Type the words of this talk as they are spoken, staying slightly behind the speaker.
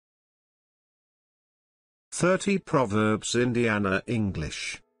30 Proverbs Indiana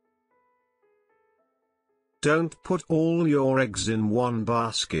English. Don't put all your eggs in one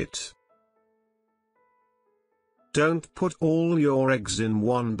basket. Don't put all your eggs in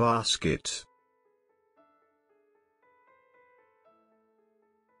one basket.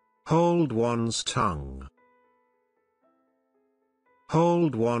 Hold one's tongue.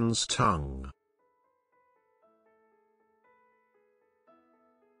 Hold one's tongue.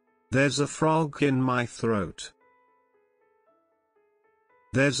 There's a frog in my throat.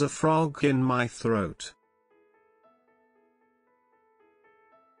 There's a frog in my throat.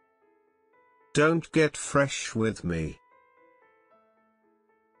 Don't get fresh with me.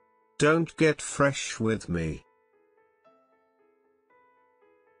 Don't get fresh with me.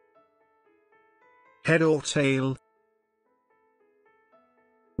 Head or tail?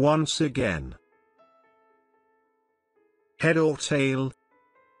 Once again. Head or tail?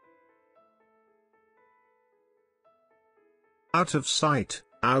 Out of sight,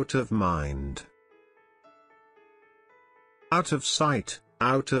 out of mind. Out of sight,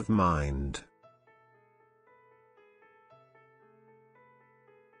 out of mind.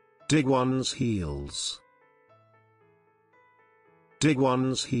 Dig one's heels. Dig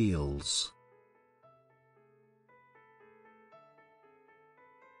one's heels.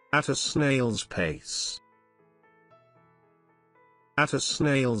 At a snail's pace. At a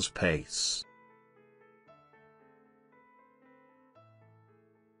snail's pace.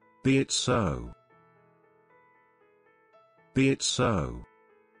 Be it so. Be it so.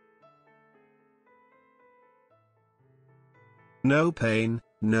 No pain,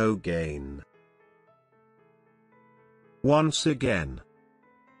 no gain. Once again.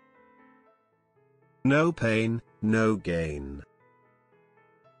 No pain, no gain.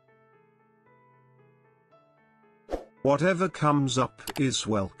 Whatever comes up is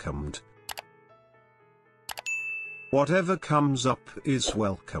welcomed. Whatever comes up is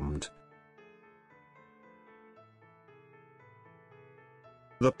welcomed.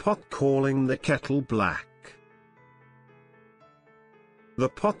 The pot calling the kettle black. The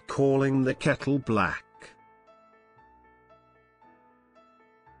pot calling the kettle black.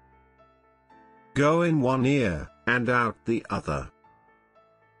 Go in one ear, and out the other.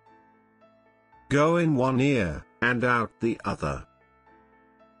 Go in one ear, and out the other.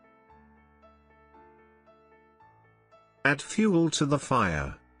 Add fuel to the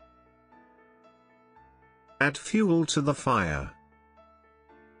fire. Add fuel to the fire.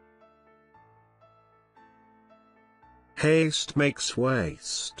 Haste makes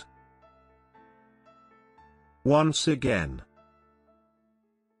waste. Once again.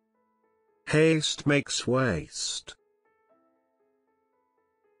 Haste makes waste.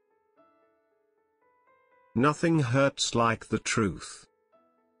 Nothing hurts like the truth.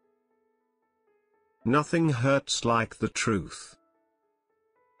 Nothing hurts like the truth.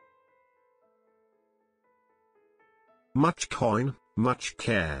 Much coin, much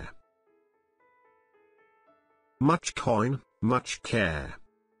care. Much coin, much care.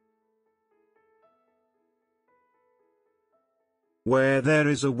 Where there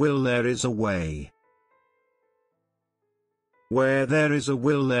is a will there is a way. Where there is a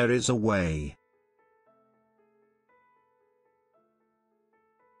will there is a way.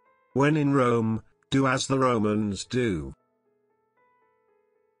 When in Rome, do as the Romans do.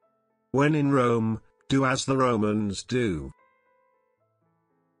 When in Rome, do as the Romans do.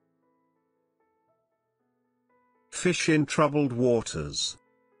 Fish in troubled waters.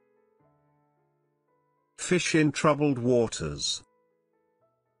 Fish in troubled waters.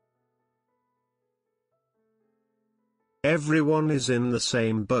 Everyone is in the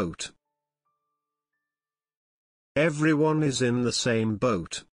same boat. Everyone is in the same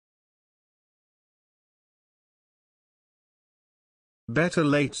boat. Better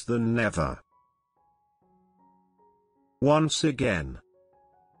late than never. Once again.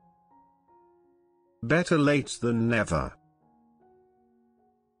 Better late than never.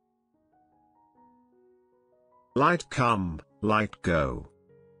 Light come, light go.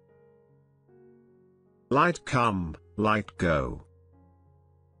 Light come, light go.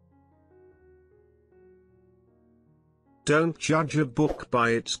 Don't judge a book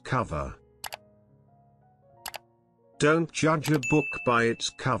by its cover. Don't judge a book by its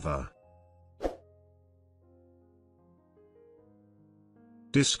cover.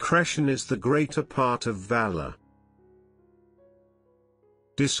 Discretion is the greater part of valor.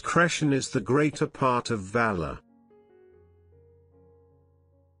 Discretion is the greater part of valor.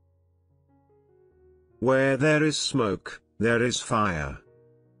 Where there is smoke, there is fire.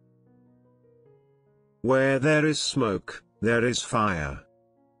 Where there is smoke, there is fire.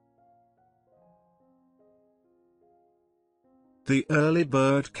 The early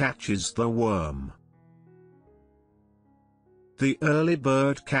bird catches the worm. The early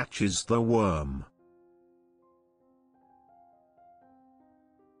bird catches the worm.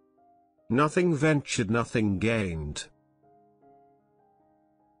 Nothing ventured, nothing gained.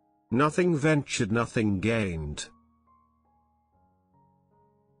 Nothing ventured, nothing gained.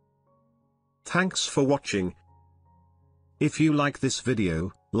 Thanks for watching. If you like this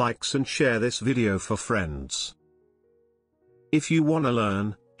video, likes and share this video for friends. If you wanna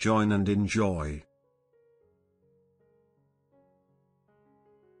learn, join and enjoy.